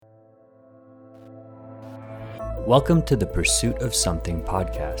Welcome to the Pursuit of Something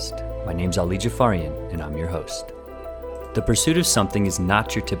podcast. My name's Ali Jafarian, and I'm your host. The Pursuit of Something is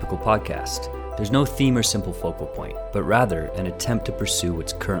not your typical podcast. There's no theme or simple focal point, but rather an attempt to pursue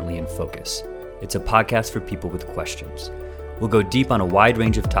what's currently in focus. It's a podcast for people with questions. We'll go deep on a wide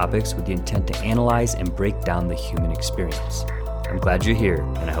range of topics with the intent to analyze and break down the human experience. I'm glad you're here,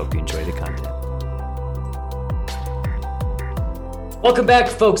 and I hope you enjoy the content. Welcome back,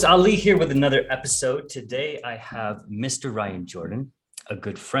 folks. Ali here with another episode. Today, I have Mr. Ryan Jordan, a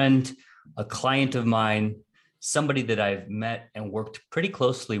good friend, a client of mine, somebody that I've met and worked pretty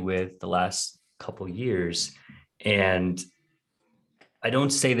closely with the last couple years. And I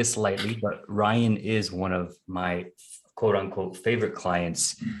don't say this lightly, but Ryan is one of my quote unquote favorite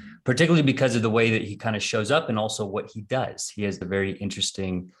clients, particularly because of the way that he kind of shows up and also what he does. He has a very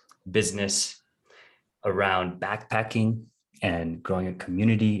interesting business around backpacking and growing a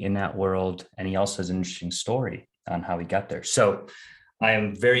community in that world. And he also has an interesting story on how he got there. So I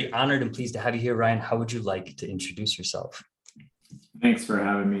am very honored and pleased to have you here, Ryan. How would you like to introduce yourself? Thanks for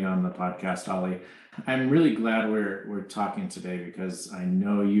having me on the podcast, Ali. I'm really glad we're talking today because I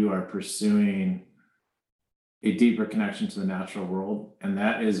know you are pursuing a deeper connection to the natural world. And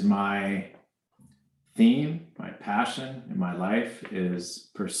that is my theme, my passion in my life is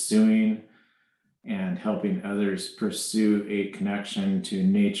pursuing and helping others pursue a connection to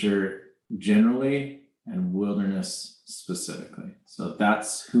nature generally and wilderness specifically. So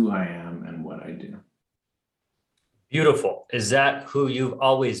that's who I am and what I do. Beautiful. Is that who you've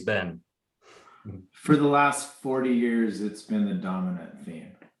always been? For the last 40 years, it's been the dominant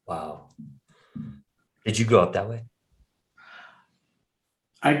theme. Wow. Did you grow up that way?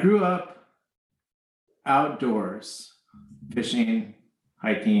 I grew up outdoors, fishing,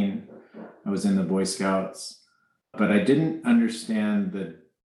 hiking. I was in the Boy Scouts, but I didn't understand the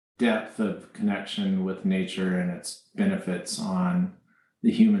depth of connection with nature and its benefits on the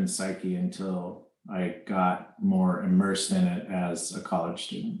human psyche until I got more immersed in it as a college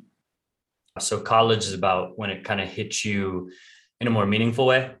student. So college is about when it kind of hits you in a more meaningful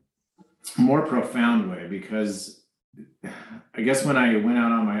way? More profound way, because I guess when I went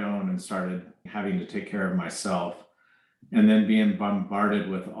out on my own and started having to take care of myself, and then being bombarded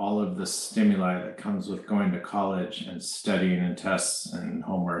with all of the stimuli that comes with going to college and studying and tests and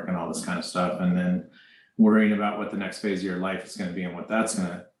homework and all this kind of stuff, and then worrying about what the next phase of your life is going to be and what that's going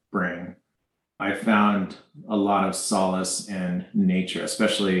to bring, I found a lot of solace in nature,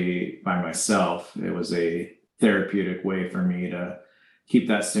 especially by myself. It was a therapeutic way for me to keep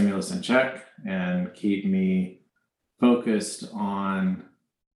that stimulus in check and keep me focused on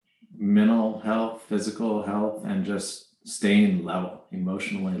mental health, physical health, and just staying level,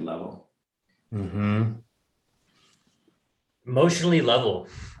 emotionally level. Mm-hmm. Emotionally level.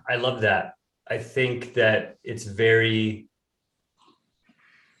 I love that. I think that it's very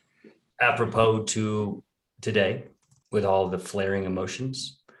apropos to today with all the flaring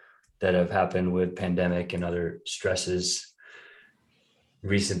emotions that have happened with pandemic and other stresses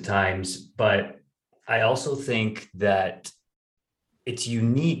recent times. But I also think that it's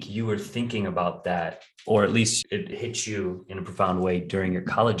unique you were thinking about that, or at least it hit you in a profound way during your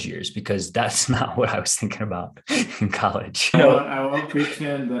college years, because that's not what I was thinking about in college. I won't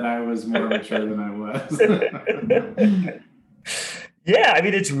pretend that I was more mature than I was. Yeah, I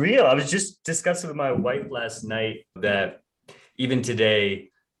mean, it's real. I was just discussing with my wife last night that even today,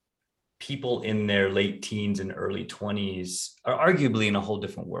 people in their late teens and early 20s are arguably in a whole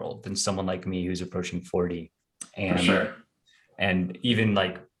different world than someone like me who's approaching 40. And For sure. And even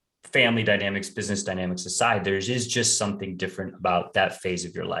like family dynamics, business dynamics aside, there is just something different about that phase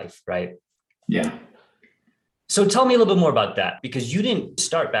of your life, right? Yeah. So tell me a little bit more about that, because you didn't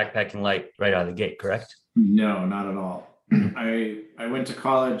start backpacking right out of the gate, correct? No, not at all. I went to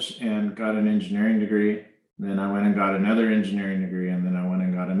college and got an engineering degree. Then I went and got another engineering degree, and then I went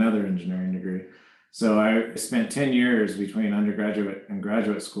and got another engineering degree. So I spent 10 years between undergraduate and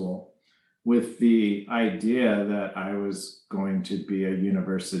graduate school with the idea that I was going to be a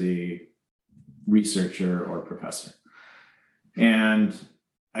university researcher or professor. And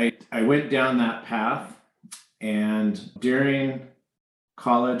I went down that path. And during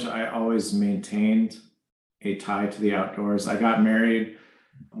college, I always maintained a tie to the outdoors. I got married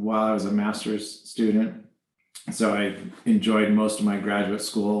while I was a master's student. So I enjoyed most of my graduate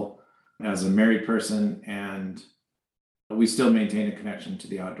school as a married person, and we still maintained a connection to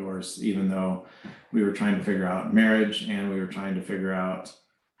the outdoors, even though we were trying to figure out marriage and we were trying to figure out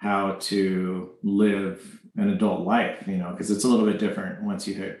how to live an adult life, because it's a little bit different once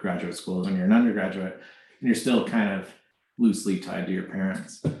you hit graduate school. When you're an undergraduate and you're still kind of loosely tied to your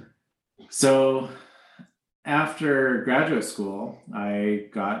parents. So after graduate school, I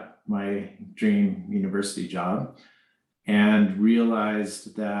got my dream university job and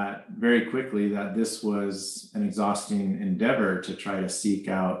realized that very quickly that this was an exhausting endeavor to try to seek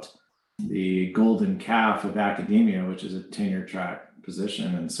out the golden calf of academia, which is a tenure track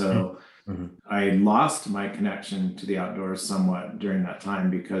position. And so I lost my connection to the outdoors somewhat during that time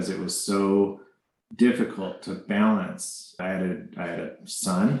because it was so difficult to balance. I had a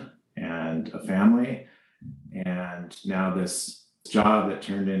son and a family, and now this job that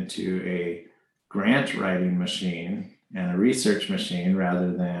turned into a grant writing machine and a research machine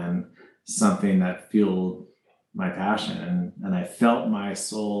rather than something that fueled my passion. And I felt my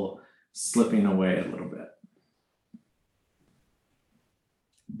soul slipping away a little bit.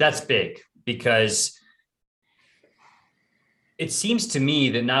 That's big, because it seems to me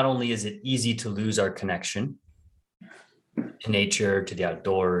that not only is it easy to lose our connection to nature, to the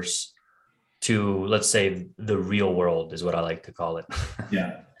outdoors, to, let's say, the real world is what I like to call it.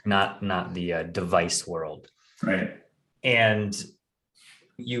 Yeah. not the device world. Right. And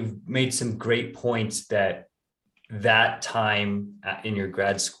you've made some great points that time in your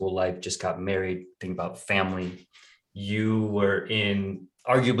grad school life, just got married, think about family. You were in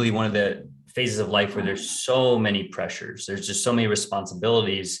arguably one of the phases of life where there's so many pressures. There's just so many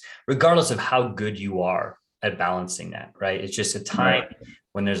responsibilities, regardless of how good you are at balancing that, right? It's just a time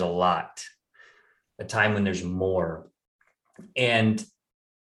when there's a lot, a time when there's more. And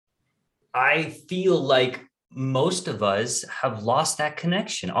I feel like most of us have lost that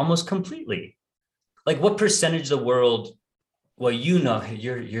connection almost completely. Like, what percentage of the world, well, you're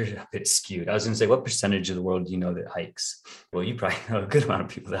a bit skewed. I was going to say, what percentage of the world do you know that hikes? Well, you probably know a good amount of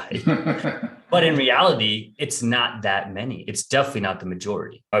people that hike. But in reality, it's not that many. It's definitely not the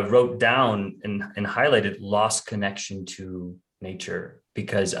majority. I wrote down and highlighted lost connection to nature,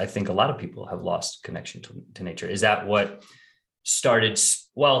 because I think a lot of people have lost connection to nature. Is that what started?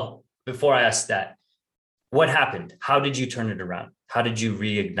 Well, before I ask that, what happened? How did you turn it around? How did you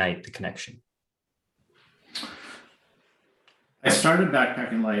reignite the connection? I started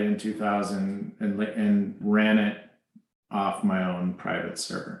Backpacking Light in 2000 and ran it off my own private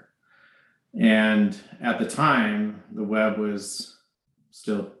server. And at the time, the web was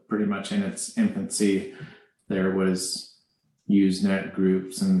still pretty much in its infancy. There was Usenet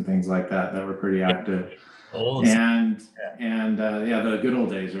groups and things like that were pretty active. The good old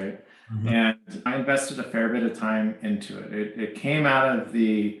days, right? Mm-hmm. And I invested a fair bit of time into it. It came out of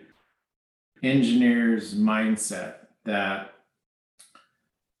the engineer's mindset that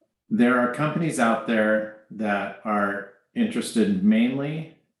there are companies out there that are interested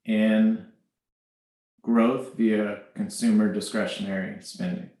mainly in growth via consumer discretionary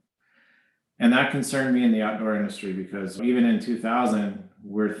spending. And that concerned me in the outdoor industry, because even in 2000,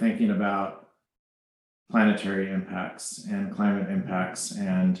 we're thinking about planetary impacts and climate impacts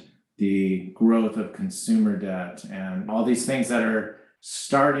and the growth of consumer debt and all these things that are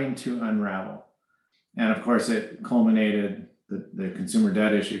starting to unravel. And of course, it culminated, the consumer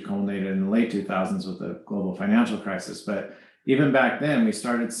debt issue culminated in the late 2000s with the global financial crisis. But even back then, we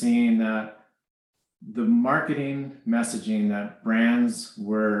started seeing that the marketing messaging that brands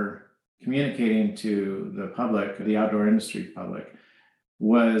were communicating to the public, the outdoor industry public,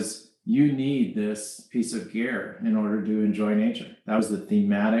 was you need this piece of gear in order to enjoy nature. That was the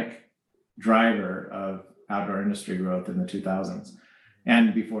thematic driver of outdoor industry growth in the 2000s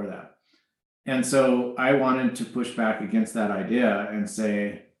and before that. And so I wanted to push back against that idea and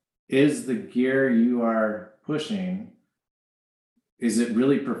say, is the gear you are pushing, is it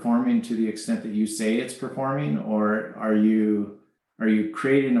really performing to the extent that you say it's performing, or are you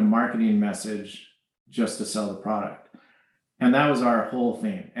creating a marketing message just to sell the product? And that was our whole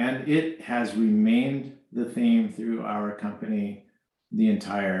theme. And it has remained the theme through our company, the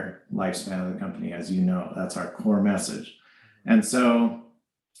entire lifespan of the company. As you know, that's our core message. And so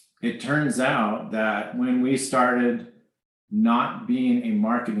it turns out that when we started not being a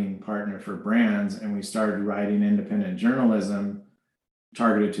marketing partner for brands and we started writing independent journalism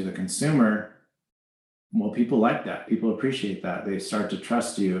targeted to the consumer, well, people like that. People appreciate that. They start to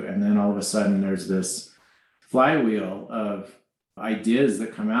trust you. And then all of a sudden there's this flywheel of ideas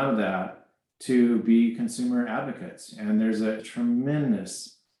that come out of that to be consumer advocates. And there's a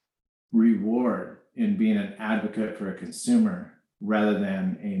tremendous reward in being an advocate for a consumer rather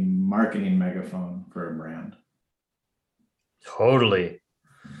than a marketing megaphone for a brand. Totally.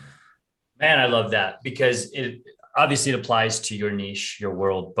 Man, I love that, because it obviously it applies to your niche, your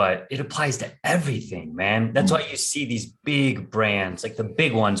world, but it applies to everything, man. That's why you see these big brands, like the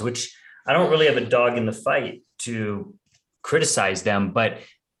big ones, which I don't really have a dog in the fight to criticize them, but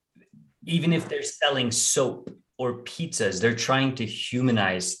even if they're selling soap or pizzas, they're trying to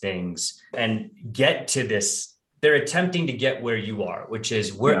humanize things and get to this. They're attempting to get where you are, which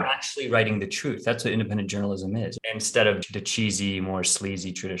is we're actually writing the truth. That's what independent journalism is, instead of the cheesy, more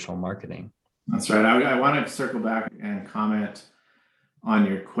sleazy traditional marketing. That's right. I want to circle back and comment on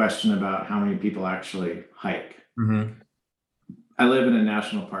your question about how many people actually hike. Mm-hmm. I live in a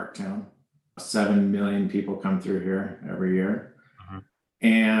national park town. 7 million people come through here every year. Mm-hmm.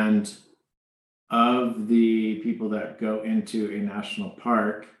 And of the people that go into a national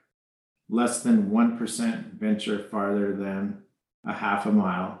park, less than 1% venture farther than a half a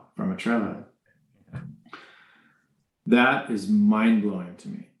mile from a trailhead. That is mind-blowing to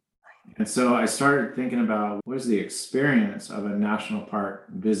me. And so I started thinking about, what does the experience of a national park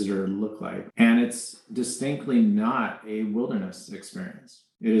visitor look like? And it's distinctly not a wilderness experience.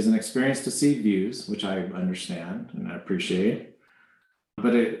 It is an experience to see views, which I understand and I appreciate,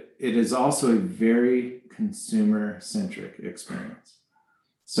 but it is also a very consumer-centric experience.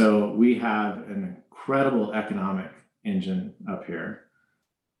 So we have an incredible economic engine up here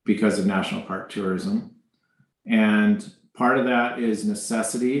because of national park tourism. And part of that is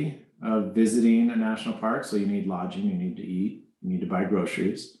necessity of visiting a national park. So you need lodging, you need to eat, you need to buy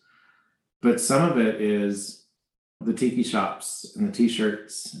groceries. But some of it is the tiki shops and the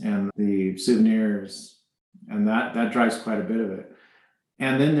t-shirts and the souvenirs. And that drives quite a bit of it.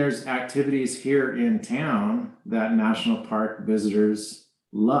 And then there's activities here in town that national park visitors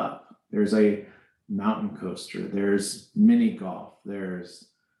love. There's a mountain coaster, there's mini golf, there's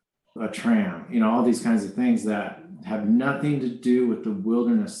a tram, all these kinds of things that have nothing to do with the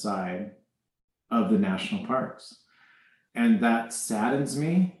wilderness side of the national parks. And that saddens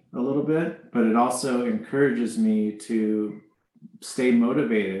me a little bit, but it also encourages me to stay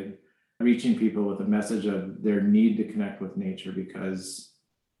motivated, reaching people with a message of their need to connect with nature because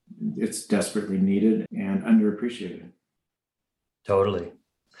it's desperately needed and underappreciated. Totally.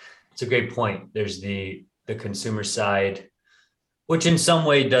 It's a great point. There's the consumer side, which in some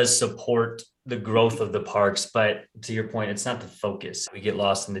way does support the growth of the parks. But to your point, it's not the focus. We get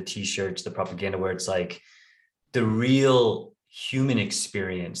lost in the t-shirts, the propaganda, where it's like the real human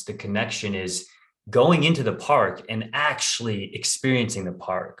experience, the connection is going into the park and actually experiencing the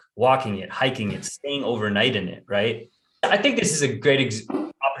park, walking it, hiking it, staying overnight in it, right? I think this is a great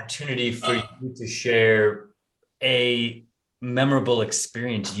opportunity for you to share a memorable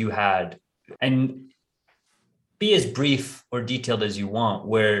experience you had, and be as brief or detailed as you want,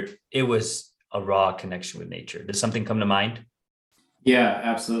 where it was a raw connection with nature. Does something come to mind? Yeah,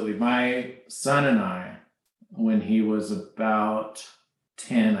 absolutely. My son and I, when he was about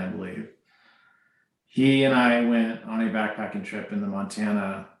 10, I believe, he and I went on a backpacking trip in the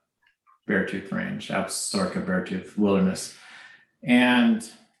Montana Beartooth Range, Absaroka Beartooth Wilderness. And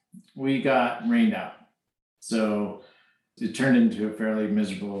we got rained out. So it turned into a fairly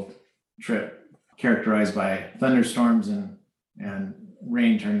miserable trip, characterized by thunderstorms and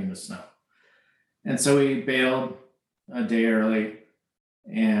rain turning to snow. And so we bailed a day early,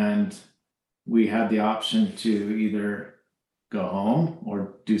 and we had the option to either go home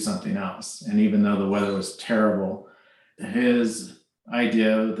or do something else. And even though the weather was terrible, his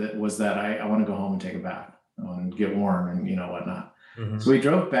idea was that I want to go home and take a bath and get warm and whatnot. Mm-hmm. So we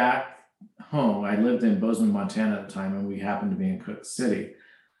drove back home. I lived in Bozeman, Montana at the time, and we happened to be in Cook City.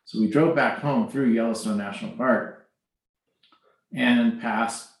 So we drove back home through Yellowstone National Park and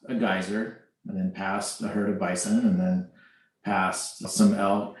past a geyser, and then past a herd of bison, and then past some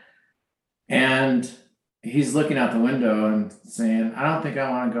elk. And he's looking out the window and saying, I don't think I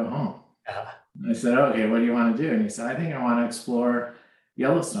want to go home. I said, okay, what do you want to do? And he said, I think I want to explore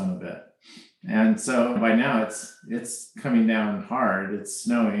Yellowstone a bit. And so by now it's coming down hard. It's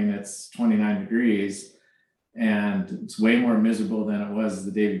snowing. It's 29 degrees. And it's way more miserable than it was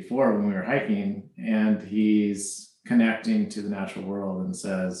the day before when we were hiking. And he's connecting to the natural world and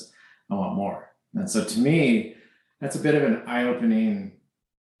says, I want more. And so to me, that's a bit of an eye-opening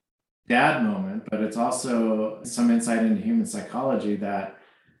dad moment, but it's also some insight into human psychology that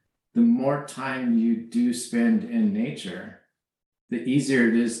the more time you do spend in nature, the easier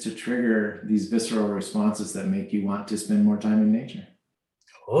it is to trigger these visceral responses that make you want to spend more time in nature.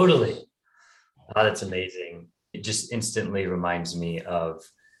 Totally. Oh, that's amazing. It just instantly reminds me of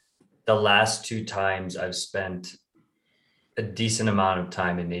the last 2 times I've spent a decent amount of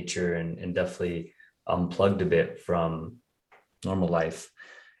time in nature and definitely unplugged a bit from normal life.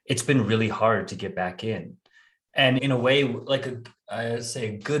 It's been really hard to get back in. And in a way, like I say,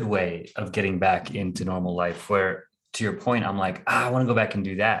 a good way of getting back into normal life, where to your point, I'm like, I want to go back and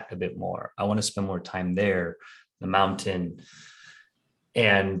do that a bit more. I want to spend more time there, the mountain.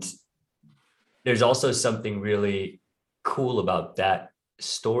 And There's also something really cool about that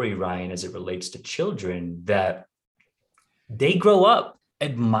story, Ryan, as it relates to children, that they grow up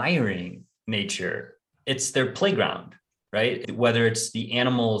admiring nature. It's their playground, right? Whether it's the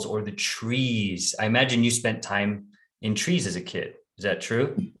animals or the trees. I imagine you spent time in trees as a kid. Is that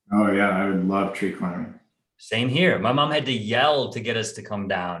true? Oh yeah, I would love tree climbing. Same here. My mom had to yell to get us to come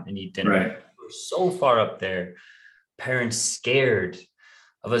down and eat dinner. Right. We were so far up there, parents scared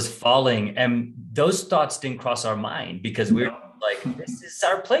of us falling. And those thoughts didn't cross our mind because we were like, this is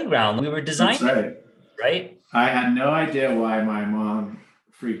our playground. We were designed, That's right. right? I had no idea why my mom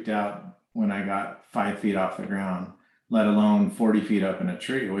freaked out when I got 5 feet off the ground, let alone 40 feet up in a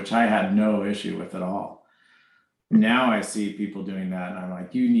tree, which I had no issue with at all. Now I see people doing that and I'm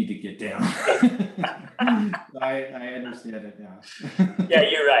like, you need to get down. I understand it now. Yeah,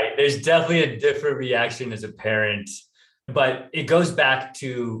 you're right. There's definitely a different reaction as a parent, but it goes back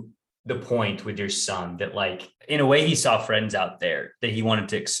to the point with your son that, like, in a way, he saw friends out there that he wanted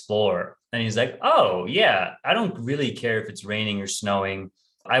to explore. And he's like, oh, yeah, I don't really care if it's raining or snowing.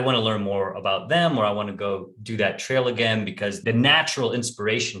 I want to learn more about them, or I want to go do that trail again, because the natural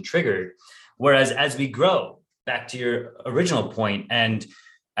inspiration triggered. Whereas as we grow, back to your original point, and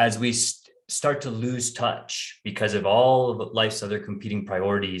as we start to lose touch because of all of life's other competing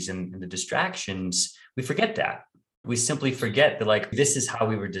priorities and the distractions, we forget that. We simply forget that, like, this is how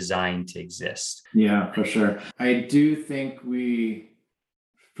we were designed to exist. Yeah, for sure. I do think we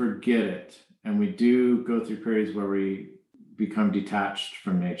forget it, and we do go through periods where we become detached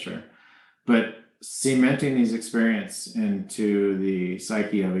from nature. But cementing these experiences into the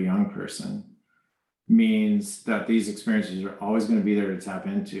psyche of a young person means that these experiences are always going to be there to tap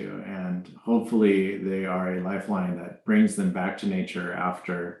into, and hopefully they are a lifeline that brings them back to nature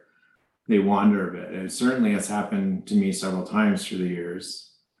after they wander a bit. It certainly has happened to me several times through the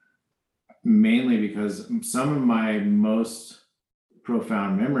years, mainly because some of my most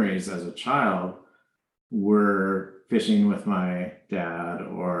profound memories as a child were fishing with my dad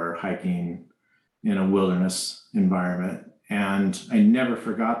or hiking in a wilderness environment. And I never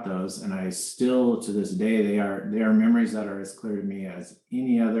forgot those. And I still, to this day, they are memories that are as clear to me as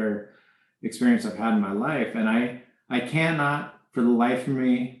any other experience I've had in my life. And I cannot, for the life of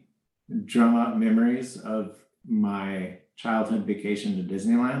me, drum up memories of my childhood vacation to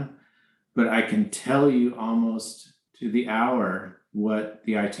Disneyland, but I can tell you almost to the hour what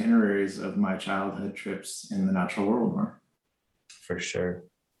the itineraries of my childhood trips in the natural world were. For sure.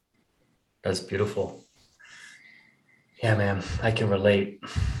 That's beautiful. Yeah, man, I can relate.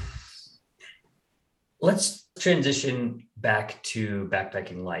 Let's transition back to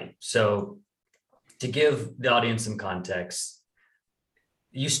Backpacking Light. So to give the audience some context,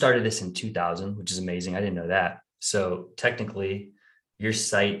 you started this in 2000, which is amazing. I didn't know that. So technically, your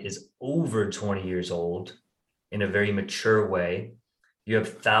site is over 20 years old in a very mature way. You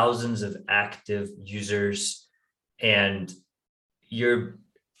have thousands of active users, and you're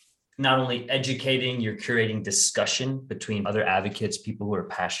not only educating, you're curating discussion between other advocates, people who are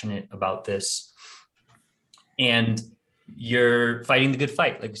passionate about this. And you're fighting the good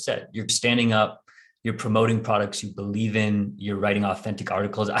fight. Like I said, you're standing up, you're promoting products you believe in, you're writing authentic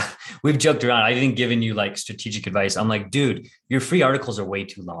articles. We've joked around. I've even given you like strategic advice. I'm like, dude, your free articles are way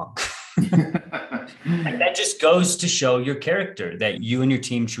too long. And that just goes to show your character, that you and your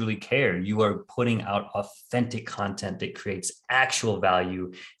team truly care. You are putting out authentic content that creates actual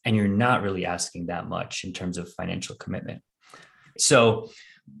value, and you're not really asking that much in terms of financial commitment. So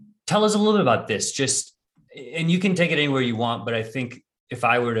tell us a little bit about this, and you can take it anywhere you want, but I think if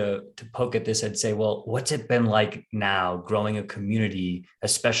I were to poke at this, I'd say, well, what's it been like now growing a community,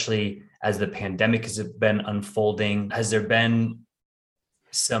 especially as the pandemic has been unfolding? Has there been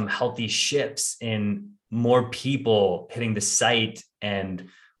some healthy shifts in more people hitting the site and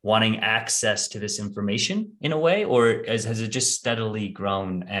wanting access to this information in a way, or has it just steadily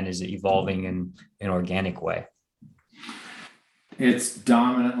grown and is it evolving in an organic way? It's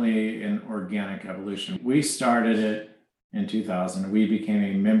dominantly an organic evolution. We started it in 2000. We became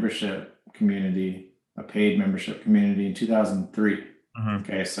a membership community, a paid membership community in 2003. Mm-hmm.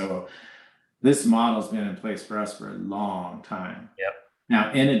 Okay, so this model's been in place for us for a long time. Yep.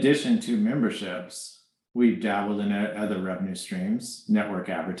 Now, in addition to memberships, we've dabbled in other revenue streams, network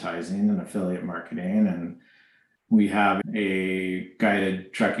advertising and affiliate marketing. And we have a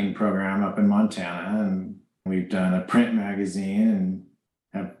guided trekking program up in Montana, and we've done a print magazine and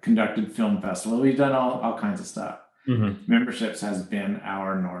have conducted film festival. We've done all kinds of stuff. Mm-hmm. Memberships has been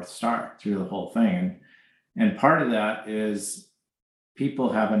our North Star through the whole thing. And part of that is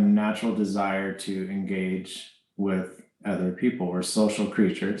people have a natural desire to engage with other people. We're social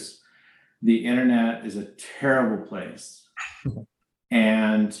creatures. the internet is a terrible place.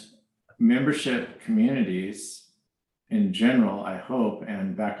 And membership communities in general, I hope,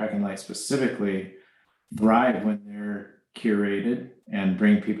 and Backpacking Light specifically, thrive when they're curated and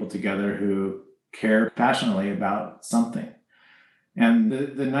bring people together who care passionately about something. And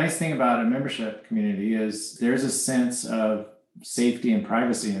the nice thing about a membership community is there's a sense of safety and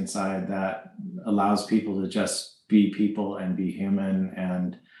privacy inside that allows people to just be people and be human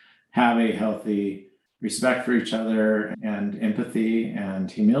and have a healthy respect for each other and empathy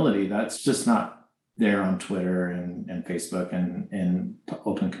and humility. That's just not there on Twitter and Facebook and in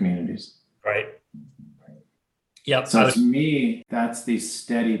open communities. Right. Yep. So to me, that's the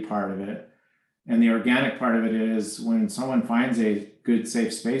steady part of it. And the organic part of it is when someone finds a good,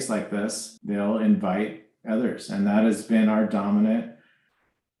 safe space like this, they'll invite others. And that has been our dominant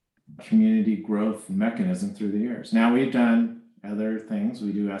community growth mechanism through the years. Now we've done other things.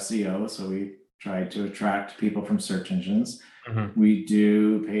 We do SEO. So we try to attract people from search engines. Mm-hmm. We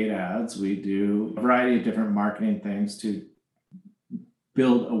do paid ads. We do a variety of different marketing things to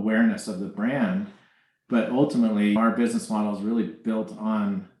build awareness of the brand. But ultimately, our business model is really built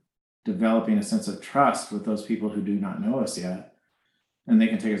on developing a sense of trust with those people who do not know us yet. And they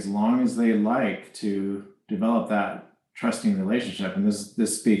can take as long as they like to develop that trusting relationship. And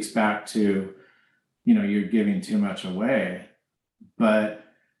this speaks back to, you're giving too much away. But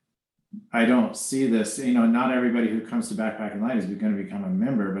I don't see this, not everybody who comes to Backpacking Light is going to become a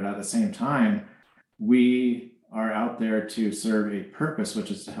member, but at the same time, we are out there to serve a purpose,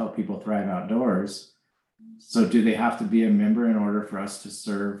 which is to help people thrive outdoors. So do they have to be a member in order for us to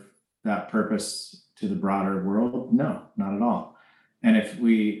serve that purpose to the broader world? No, not at all. And if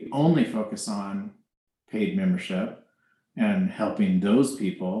we only focus on paid membership and helping those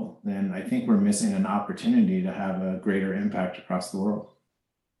people, then I think we're missing an opportunity to have a greater impact across the world.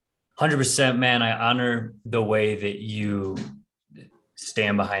 100%, man. I honor the way that you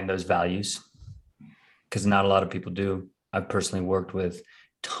stand behind those values because not a lot of people do. I've personally worked with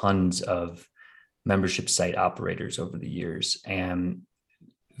tons of membership site operators over the years, and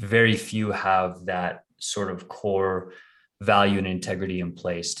very few have that sort of core value and integrity in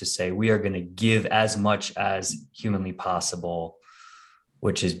place to say, we are going to give as much as humanly possible,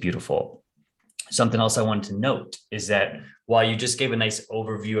 which is beautiful. Something else I wanted to note is that while you just gave a nice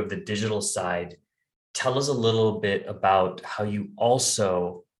overview of the digital side, tell us a little bit about how you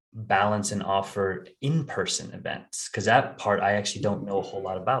also balance and offer in-person events, because that part I actually don't know a whole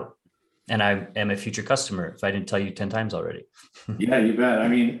lot about. And I am a future customer if I didn't tell you 10 times already. Yeah, you bet. I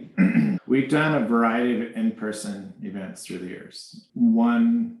mean, we've done a variety of in-person events through the years.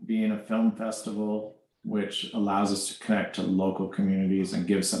 One being a film festival, which allows us to connect to local communities and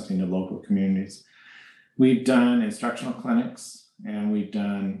give something to local communities. We've done instructional clinics and we've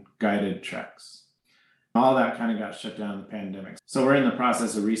done guided treks. All that kind of got shut down in the pandemic. So we're in the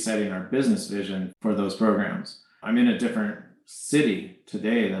process of resetting our business vision for those programs. I'm in a different city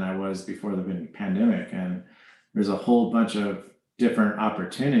today than I was before the pandemic. And there's a whole bunch of different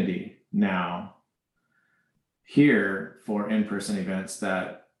opportunity now here for in-person events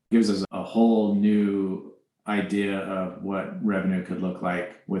that gives us a whole new idea of what revenue could look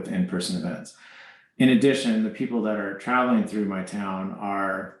like with in-person events. In addition, the people that are traveling through my town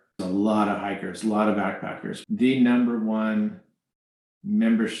are a lot of hikers, a lot of backpackers. The number one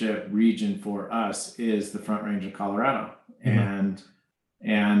membership region for us is the Front Range of Colorado. Mm-hmm.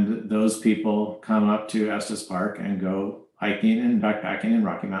 And those people come up to Estes Park and go hiking and backpacking in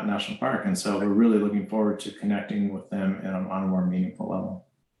Rocky Mountain National Park. And so we're really looking forward to connecting with them on a more meaningful level.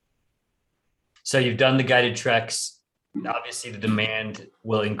 So you've done the guided treks. Obviously, the demand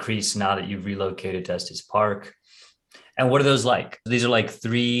will increase now that you've relocated to Estes Park. And what are those like? These are like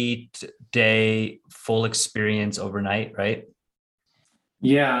 3-day full experience overnight, right?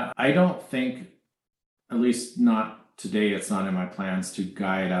 Yeah, I don't think, at least not today, it's not in my plans to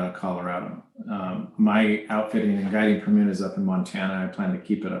guide out of Colorado. My outfitting and guiding permit is up in Montana. I plan to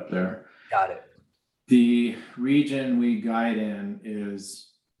keep it up there. Got it. The region we guide in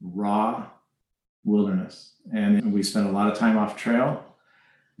is raw wilderness. And we spend a lot of time off trail.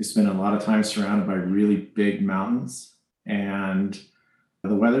 We spend a lot of time surrounded by really big mountains. And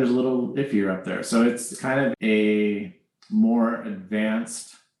the weather's a little iffier up there. So it's kind of a more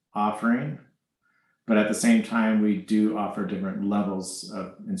advanced offering. But at the same time, we do offer different levels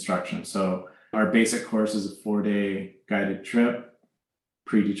of instruction. So our basic course is a 4-day guided trip,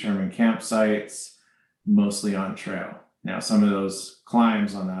 predetermined campsites, mostly on trail. Now, some of those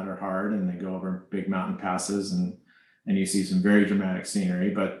climbs on that are hard and they go over big mountain passes and you see some very dramatic scenery.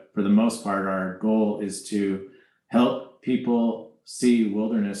 But for the most part, our goal is to help people see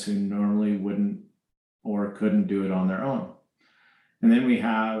wilderness who normally wouldn't or couldn't do it on their own. And then we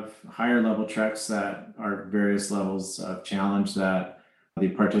have higher level treks that are various levels of challenge that the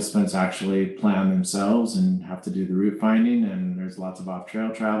participants actually plan themselves and have to do the route finding. And there's lots of off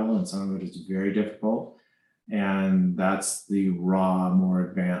trail travel, and some of it is very difficult. And that's the raw, more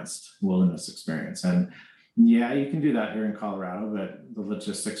advanced wilderness experience. And yeah, you can do that here in Colorado, but the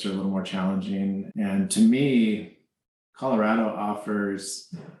logistics are a little more challenging. And to me, Colorado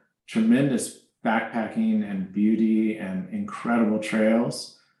offers tremendous backpacking and beauty and incredible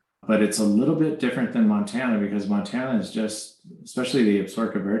trails, but it's a little bit different than Montana, because Montana is just, especially the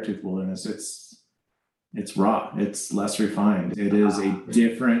Absaroka-Beartooth Wilderness, it's raw, it's less refined. It is a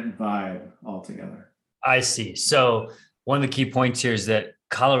different vibe altogether. I see. So one of the key points here is that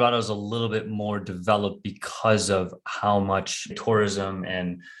Colorado is a little bit more developed because of how much tourism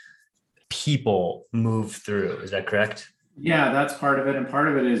and people move through. Is that correct? Yeah, that's part of it. And part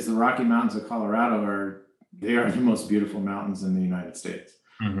of it is the Rocky Mountains of Colorado they are the most beautiful mountains in the United States.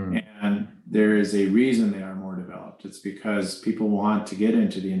 Mm-hmm. And there is a reason they are more developed. It's because people want to get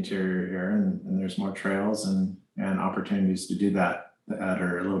into the interior here, and there's more trails and opportunities to do that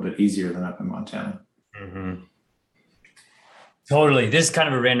are a little bit easier than up in Montana. Mm-hmm. Totally. This is kind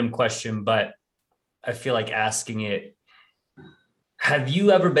of a random question, but I feel like asking it. Have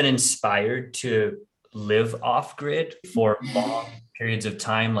you ever been inspired to live off grid for long periods of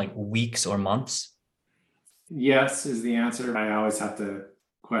time, like weeks or months? Yes, is the answer. I always have to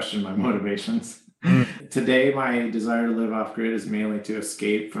question my motivations. Today, my desire to live off grid is mainly to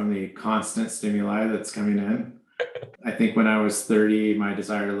escape from the constant stimuli that's coming in. I think when I was 30, my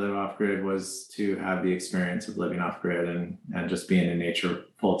desire to live off grid was to have the experience of living off grid and just being in nature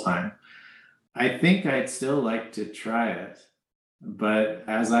full time. I think I'd still like to try it. But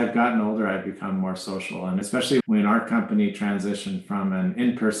as I've gotten older, I've become more social. And especially when our company transitioned from an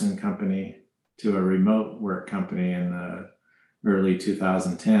in-person company to a remote work company in the early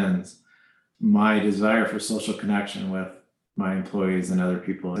 2010s, my desire for social connection with my employees and other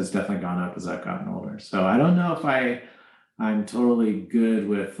people has definitely gone up as I've gotten older. So I don't know if I'm totally good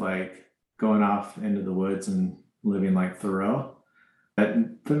with like going off into the woods and living like Thoreau, but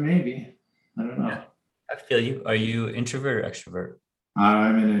maybe, I don't know. Yeah. I feel you. Are you introvert or extrovert?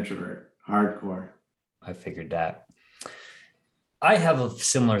 I'm an introvert, hardcore. I figured that. I have a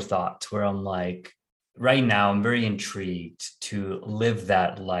similar thought where I'm like, right now, I'm very intrigued to live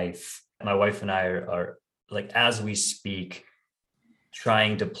that life. My wife and I are like, as we speak,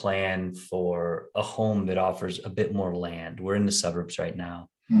 trying to plan for a home that offers a bit more land. We're in the suburbs right now.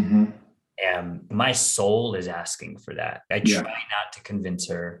 Mm-hmm. And my soul is asking for that. I try not to convince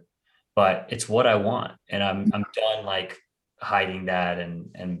her, but it's what I want. And I'm done like hiding that.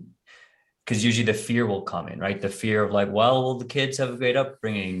 And because usually the fear will come in, right? The fear of like, well, will the kids have a great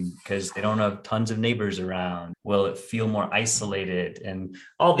upbringing because they don't have tons of neighbors around? Will it feel more isolated? And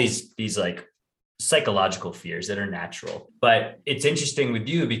all these like psychological fears that are natural. But it's interesting with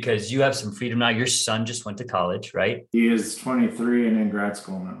you because you have some freedom now. Your son just went to college, right? He is 23 and in grad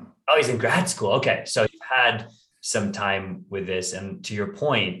school now. Oh, he's in grad school. Okay. So you've had some time with this. And to your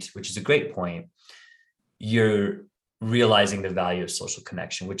point, which is a great point, you're realizing the value of social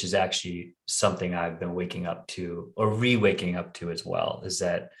connection, which is actually something I've been waking up to or re-waking up to as well, is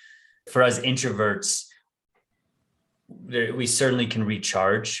that for us introverts, we certainly can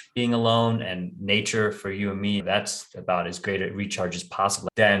recharge being alone, and nature for you and me, that's about as great a recharge as possible.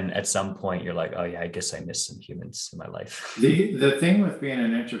 Then at some point you're like, oh yeah, I guess I miss some humans in my life. The thing with being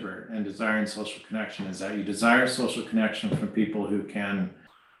an introvert and desiring social connection is that you desire social connection from people who can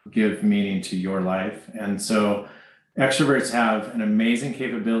give meaning to your life. And so extroverts have an amazing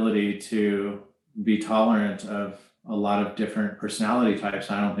capability to be tolerant of a lot of different personality types.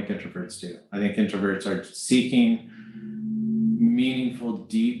 I don't think introverts do. I think introverts are seeking meaningful,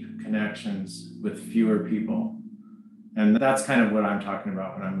 deep connections with fewer people. And that's kind of what I'm talking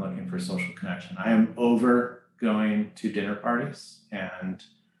about when I'm looking for social connection. I am over going to dinner parties and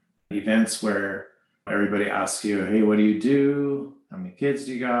events where everybody asks you, hey, what do you do? How many kids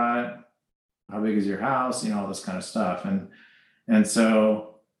do you got? How big is your house? All this kind of stuff. And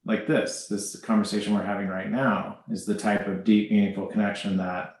so like this conversation we're having right now is the type of deep, meaningful connection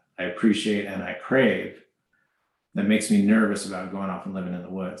that I appreciate and I crave, that makes me nervous about going off and living in the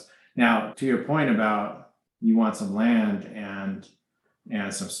woods. Now, to your point about you want some land and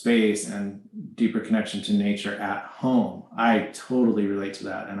some space and deeper connection to nature at home, I totally relate to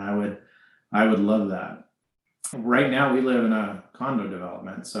that. And I would love that. Right now we live in a condo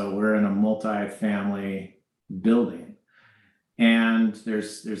development. So we're in a multi-family building, and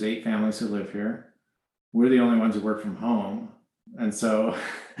there's 8 families who live here. We're the only ones who work from home. And so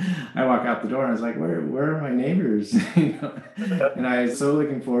I walk out the door and I was like, where are my neighbors? And I was so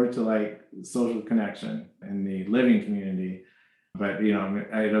looking forward to like social connection in the living community. But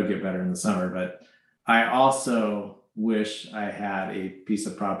it'll get better in the summer. But I also wish I had a piece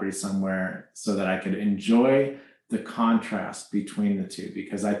of property somewhere so that I could enjoy the contrast between the two,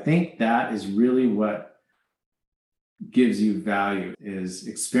 because I think that is really what gives you value, is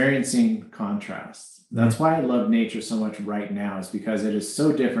experiencing contrasts. That's why I love nature so much right now, is because it is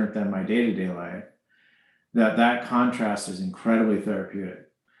so different than my day-to-day life, that contrast is incredibly therapeutic.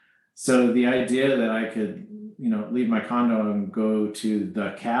 So the idea that I could, leave my condo and go to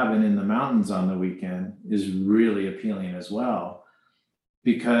the cabin in the mountains on the weekend is really appealing as well,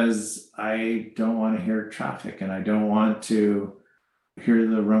 because I don't want to hear traffic and I don't want to hear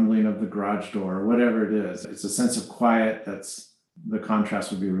the rumbling of the garage door or whatever it is. It's a sense of quiet. The contrast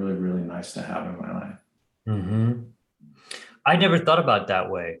would be really, really nice to have in my life. Mm-hmm. I never thought about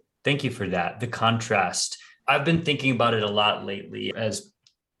that way. Thank you for that. The contrast. I've been thinking about it a lot lately as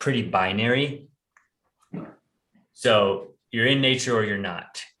pretty binary. So you're in nature or you're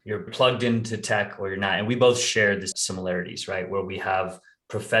not. You're plugged into tech or you're not. And we both share the similarities, right? Where we have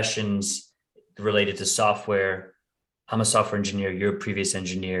professions related to software. I'm a software engineer. You're a previous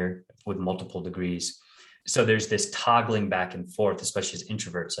engineer with multiple degrees. So there's this toggling back and forth, especially as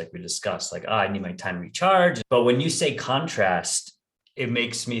introverts, like we discussed, like, I need my time to recharge. But when you say contrast, it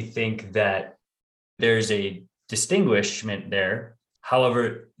makes me think that there's a distinguishment there.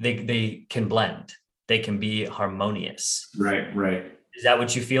 However, they can blend. They can be harmonious. Right. Is that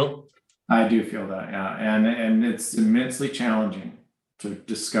what you feel? I do feel that, yeah. And it's immensely challenging to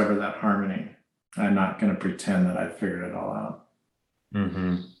discover that harmony. I'm not going to pretend that I've figured it all out.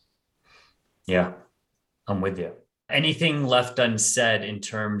 Mm-hmm. Yeah, I'm with you. Anything left unsaid in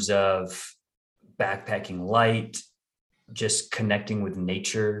terms of backpacking light, just connecting with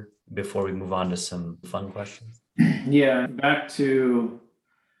nature before we move on to some fun questions? Yeah, back to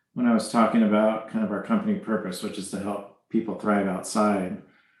when I was talking about kind of our company purpose, which is to help people thrive outside,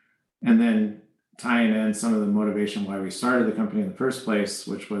 and then tying in some of the motivation why we started the company in the first place,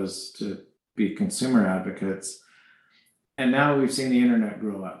 which was to be consumer advocates. And now we've seen the internet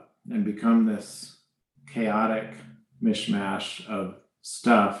grow up and become this chaotic mishmash of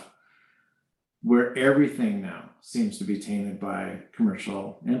stuff where everything now seems to be tainted by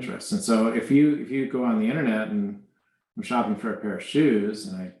commercial interests. And so if you go on the internet and I'm shopping for a pair of shoes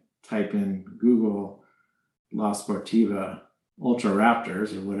and I type in Google La Sportiva Ultra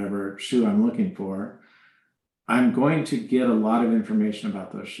Raptors or whatever shoe I'm looking for, I'm going to get a lot of information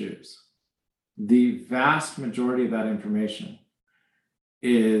about those shoes. The vast majority of that information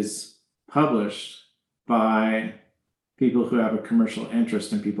is published by people who have a commercial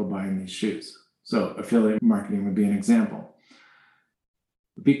interest in people buying these shoes. So affiliate marketing would be an example.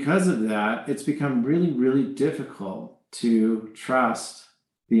 Because of that, it's become really, really difficult to trust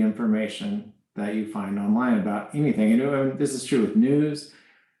the information that you find online about anything. And this is true with news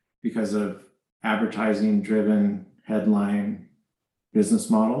because of advertising-driven headline business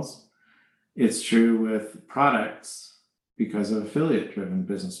models. It's true with products because of affiliate-driven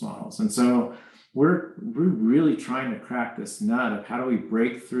business models. And so we're really trying to crack this nut of how do we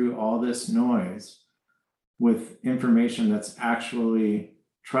break through all this noise with information that's actually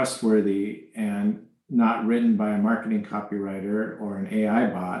trustworthy and not written by a marketing copywriter or an AI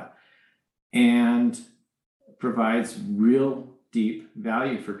bot, and provides real deep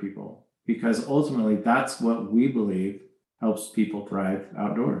value for people, because ultimately that's what we believe helps people thrive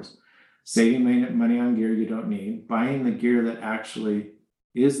outdoors. Saving money on gear you don't need, buying the gear that actually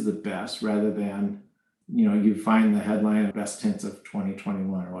is the best rather than, you find the headline of best tints of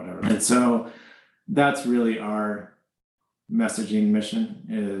 2021 or whatever. And so that's really our messaging mission,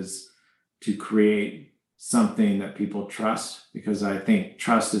 is to create something that people trust, because I think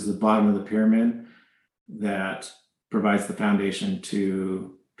trust is the bottom of the pyramid that provides the foundation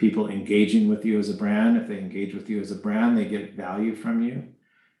to people engaging with you as a brand. If they engage with you as a brand, they get value from you.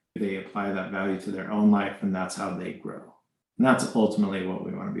 They apply that value to their own life, and that's how they grow. And that's ultimately what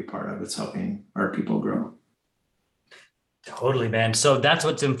we want to be part of. It's helping our people grow. Totally, man. So that's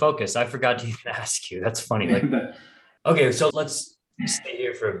what's in focus. I forgot to even ask you. That's funny. Okay, so let's stay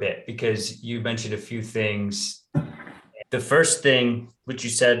here for a bit, because you mentioned a few things. The first thing, which you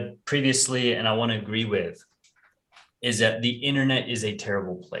said previously, and I want to agree with, is that the internet is a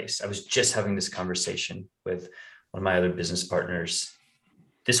terrible place. I was just having this conversation with one of my other business partners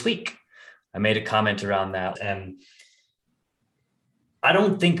this week. I made a comment around that, and I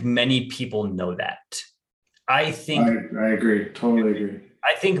don't think many people know that. I agree. Totally agree.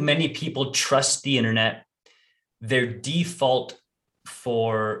 I think many people trust the internet. Their default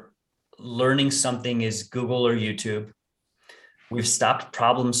for learning something is Google or YouTube. We've stopped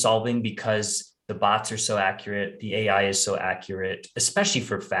problem solving because the bots are so accurate, the AI is so accurate, especially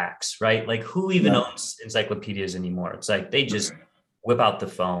for facts, right? Like who even owns encyclopedias anymore? It's like they just whip out the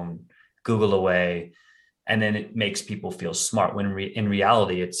phone, Google away, and then it makes people feel smart when in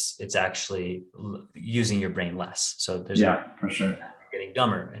reality it's actually using your brain less. So there's for sure getting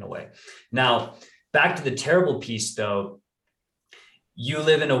dumber in a way. Now, back to the terrible piece though, you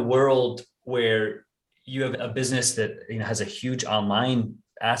live in a world where you have a business that has a huge online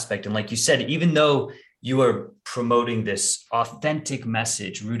aspect. And like you said, even though you are promoting this authentic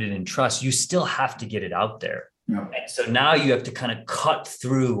message rooted in trust, you still have to get it out there. And so now you have to kind of cut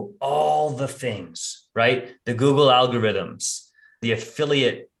through all the things, right? The Google algorithms, the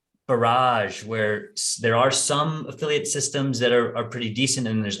affiliate barrage, where there are some affiliate systems that are pretty decent,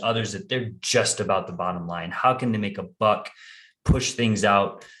 and there's others that they're just about the bottom line. How can they make a buck, push things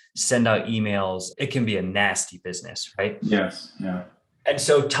out, send out emails? It can be a nasty business, right? Yes. Yeah. And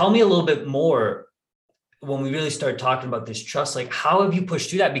so tell me a little bit more when we really start talking about this trust, like how have you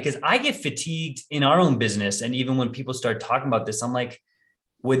pushed through that? Because I get fatigued in our own business. And even when people start talking about this, I'm like,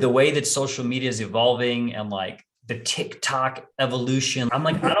 with the way that social media is evolving and like the TikTok evolution, I'm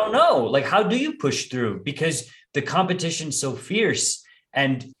like, I don't know. Like, how do you push through? Because the competition's so fierce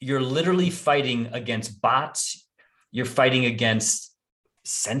and you're literally fighting against bots. You're fighting against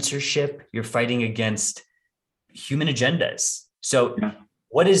censorship. You're fighting against human agendas. So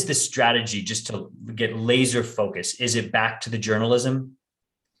what is the strategy just to get laser focus? Is it back to the journalism?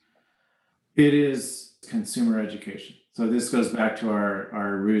 It is consumer education. So this goes back to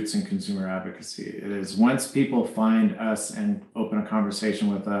our roots in consumer advocacy. It is once people find us and open a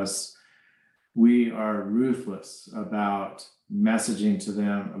conversation with us, we are ruthless about messaging to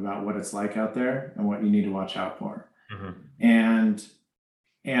them about what it's like out there and what you need to watch out for. And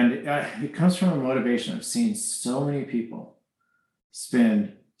it comes from a motivation of seeing so many people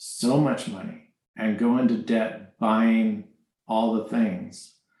spend so much money and go into debt buying all the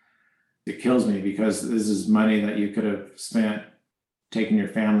things. It kills me because this is money that you could have spent taking your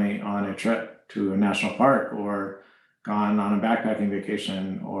family on a trip to a national park or gone on a backpacking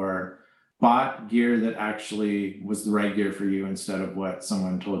vacation or bought gear that actually was the right gear for you instead of what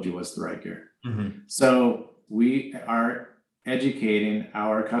someone told you was the right gear. So we are educating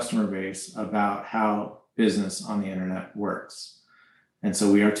our customer base about how business on the internet works. And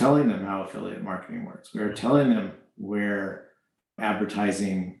so we are telling them how affiliate marketing works. We are telling them where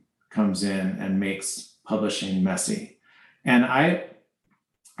advertising comes in and makes publishing messy. And I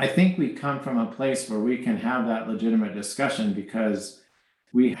think we come from a place where we can have that legitimate discussion because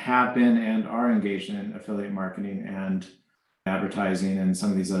we have been and are engaged in affiliate marketing and advertising and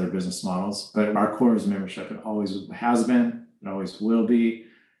some of these other business models. But our core is membership. It always has been, it always will be.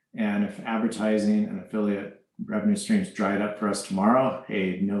 And if advertising and affiliate revenue streams dried up for us tomorrow,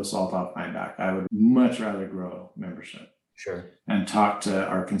 hey, no salt off my back. I would much rather grow membership. Sure. And talk to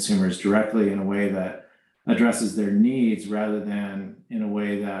our consumers directly in a way that addresses their needs rather than in a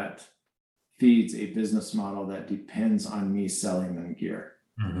way that feeds a business model that depends on me selling them gear.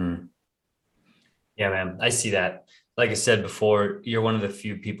 Yeah, man, I see that. Like I said before, you're one of the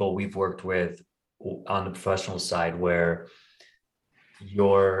few people we've worked with on the professional side where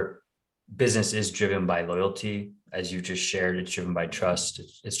your business is driven by loyalty. As you just shared, it's driven by trust.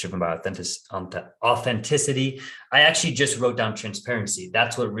 It's driven by authenticity. I actually just wrote down transparency.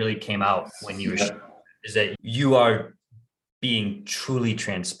 That's what really came out when you were, is that you are being truly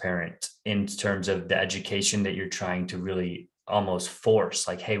transparent in terms of the education that you're trying to really almost force.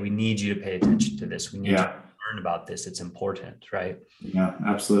 Like, hey, we need you to pay attention to this. We need you to learn about this. It's important, right? Yeah,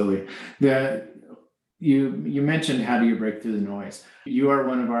 absolutely. You mentioned how do you break through the noise? You are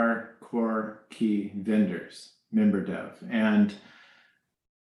one of our core key vendors, MemberDev. And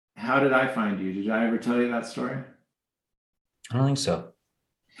how did I find you? Did I ever tell you that story? I don't think so.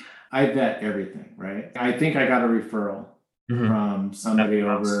 I vet everything, right? I think I got a referral from somebody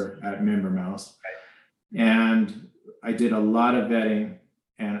over at MemberMouse. And I did a lot of vetting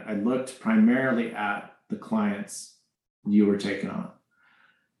and I looked primarily at the clients you were taking on.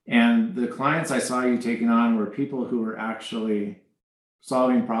 And the clients I saw you taking on were people who were actually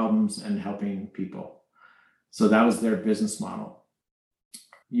solving problems and helping people. So that was their business model.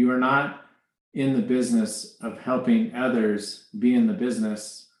 You are not in the business of helping others be in the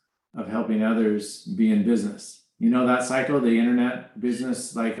business of helping others be in business. You know that cycle, the internet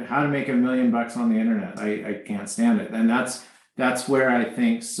business, like how to make $1 million on the internet. I can't stand it. And that's where I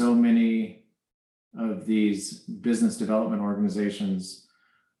think so many of these business development organizations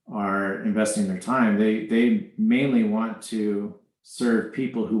are investing their time. They mainly want to serve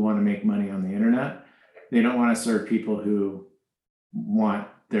people who want to make money on the internet. They don't want to serve people who want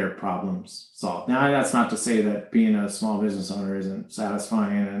their problems solved. Now, that's not to say that being a small business owner isn't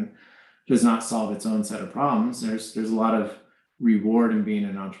satisfying and does not solve its own set of problems. There's a lot of reward in being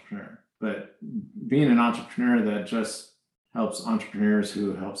an entrepreneur, but being an entrepreneur that just helps entrepreneurs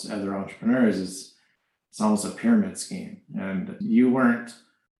who helps other entrepreneurs it's almost a pyramid scheme. And you weren't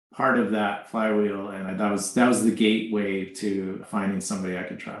part of that flywheel, and that was the gateway to finding somebody I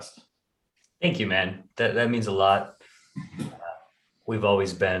could trust. Thank you, man. That means a lot. We've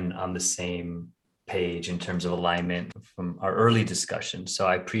always been on the same page in terms of alignment from our early discussions. So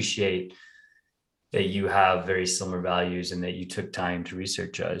I appreciate that you have very similar values and that you took time to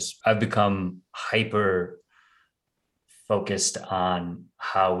research us. I've become hyper focused on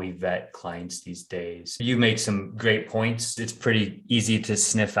how we vet clients these days. You make some great points. It's pretty easy to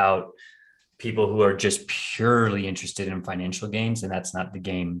sniff out people who are just purely interested in financial gains, and that's not the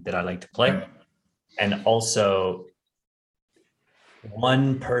game that I like to play. And also,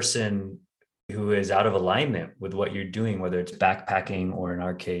 one person who is out of alignment with what you're doing, whether it's backpacking or in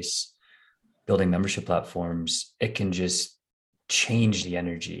our case, building membership platforms, it can just change the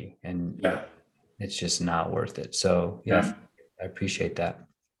energy, and it's just not worth it. So I appreciate that.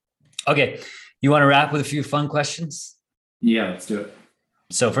 Okay. You want to wrap with a few fun questions? Yeah, let's do it.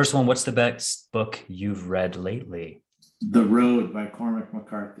 So first one, what's the best book you've read lately? The Road by Cormac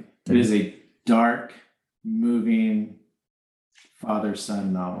McCarthy. It is a dark, moving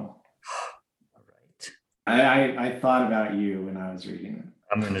father-son novel. All right. I thought about you when I was reading it.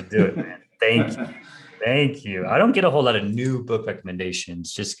 I'm going to do it, man. Thank you. Thank you. I don't get a whole lot of new book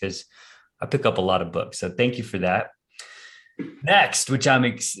recommendations just because I pick up a lot of books. So thank you for that. Next, which I'm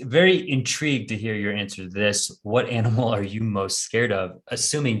very intrigued to hear your answer to this. What animal are you most scared of,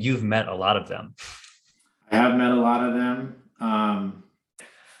 assuming you've met a lot of them? I have met a lot of them. I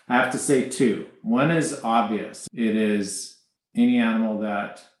have to say two. One is obvious. It is any animal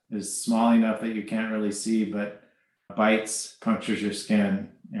that is small enough that you can't really see, but bites, punctures your skin,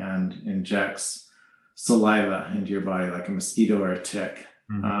 and injects saliva into your body like a mosquito or a tick.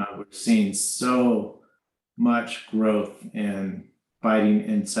 We're seeing so much growth in biting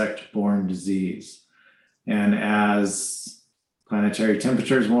insect-borne disease. And as planetary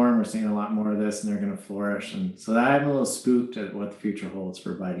temperatures warm, we're seeing a lot more of this, and they're going to flourish. And so I'm a little spooked at what the future holds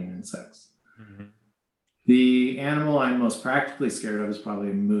for biting insects. Mm-hmm. The animal I'm most practically scared of is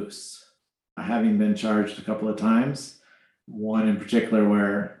probably a moose. Having been charged a couple of times, one in particular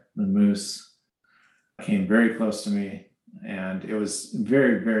where the moose came very close to me, and it was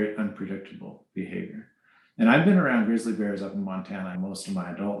very, very unpredictable behavior. And I've been around grizzly bears up in Montana most of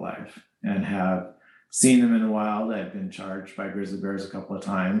my adult life and have seen them in the wild. I've been charged by grizzly bears a couple of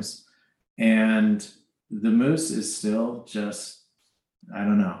times. And the moose is still just, I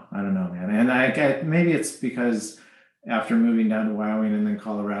don't know, man. And I maybe it's because after moving down to Wyoming and then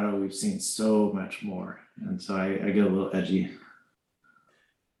Colorado, we've seen so much more. And so I get a little edgy.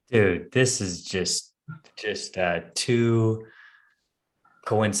 Dude, this is just too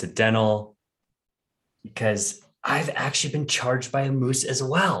coincidental, because I've actually been charged by a moose as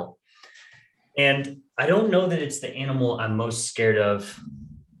well. And I don't know that it's the animal I'm most scared of,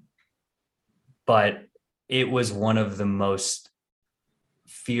 but it was one of the most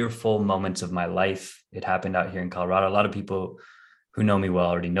fearful moments of my life. It happened out here in Colorado. A lot of people who know me well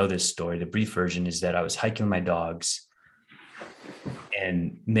already know this story. The brief version is that I was hiking with my dogs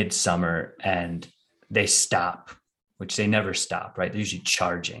in midsummer and they stop, which they never stop, right? They're usually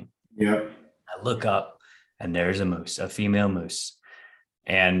charging. Yep. I look up and there's a moose, a female moose.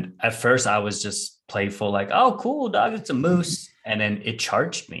 And at first I was just playful, like, oh, cool, dog, it's a moose. And then it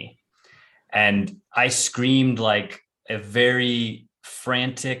charged me. And I screamed like a very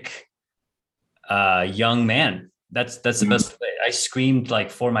frantic young man. That's the best way. I screamed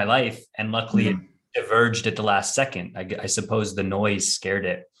like for my life. And luckily it diverged at the last second. I suppose the noise scared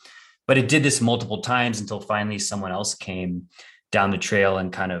it. But it did this multiple times until finally someone else came down the trail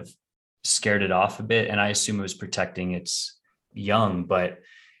and kind of scared it off a bit. And I assume it was protecting its young. But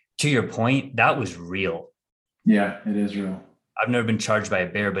to your point, that was real. Yeah, it is real. I've never been charged by a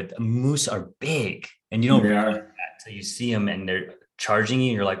bear, but moose are big. And you don't realize that until you see them and they're charging you.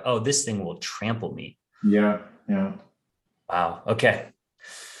 And you're like, oh, this thing will trample me. Yeah. Wow. Okay.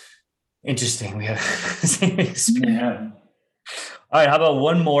 Interesting. We have the same experience. Yeah. All right. How about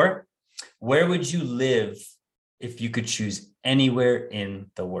one more? Where would you live if you could choose anywhere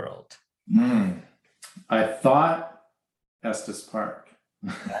in the world? I thought Estes Park.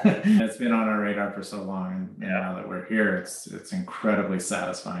 It's been on our radar for so long, and now that we're here, it's incredibly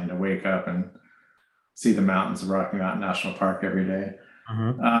satisfying to wake up and see the mountains of Rocky Mountain National Park every day.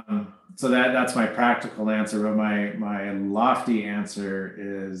 So that's my practical answer, but my lofty answer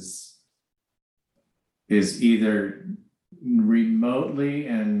is either remotely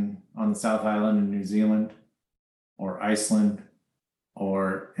and on the South Island in New Zealand or Iceland,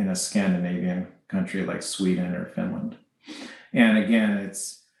 or in a Scandinavian country like Sweden or Finland. And again,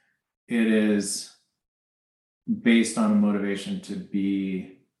 it is based on a motivation to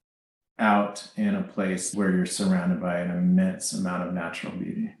be out in a place where you're surrounded by an immense amount of natural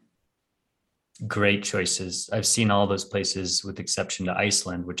beauty. Great choices. I've seen all those places with exception to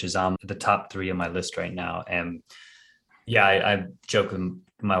Iceland, which is on the top 3 on my list right now. And yeah, I joke with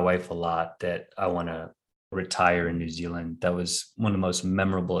my wife a lot that I want to retire in New Zealand. That was one of the most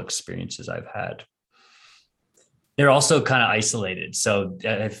memorable experiences I've had. They're also kind of isolated. So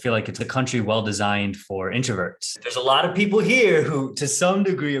I feel like it's a country well designed for introverts. There's a lot of people here who to some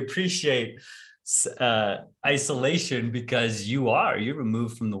degree appreciate isolation because you're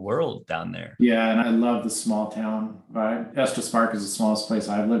removed from the world down there. Yeah, and I love the small town vibe. Estes Park is the smallest place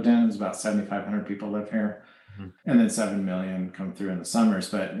I've lived in. There's about 7,500 people live here. Mm-hmm. And then 7 million come through in the summers.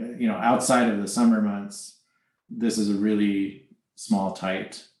 But, outside of the summer months, this is a really small,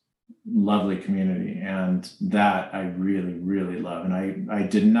 tight, lovely community. And that I really, really love. And I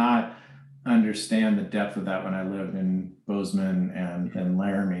did not understand the depth of that when I lived in Bozeman and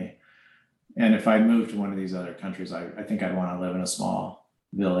Laramie. And if I moved to one of these other countries, I think I'd want to live in a small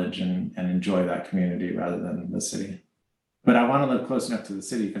village and enjoy that community rather than the city. But I want to live close enough to the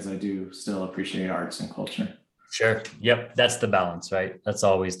city because I do still appreciate arts and culture. Sure. Yep. That's the balance, right? That's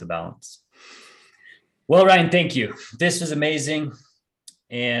always the balance. Well, Ryan, thank you. This was amazing.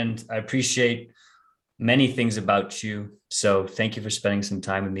 And I appreciate many things about you. So thank you for spending some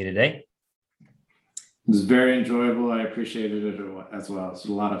time with me today. It was very enjoyable. I appreciated it as well. It was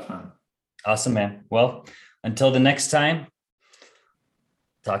a lot of fun. Awesome, man. Well, until the next time,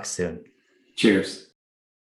 talk soon. Cheers.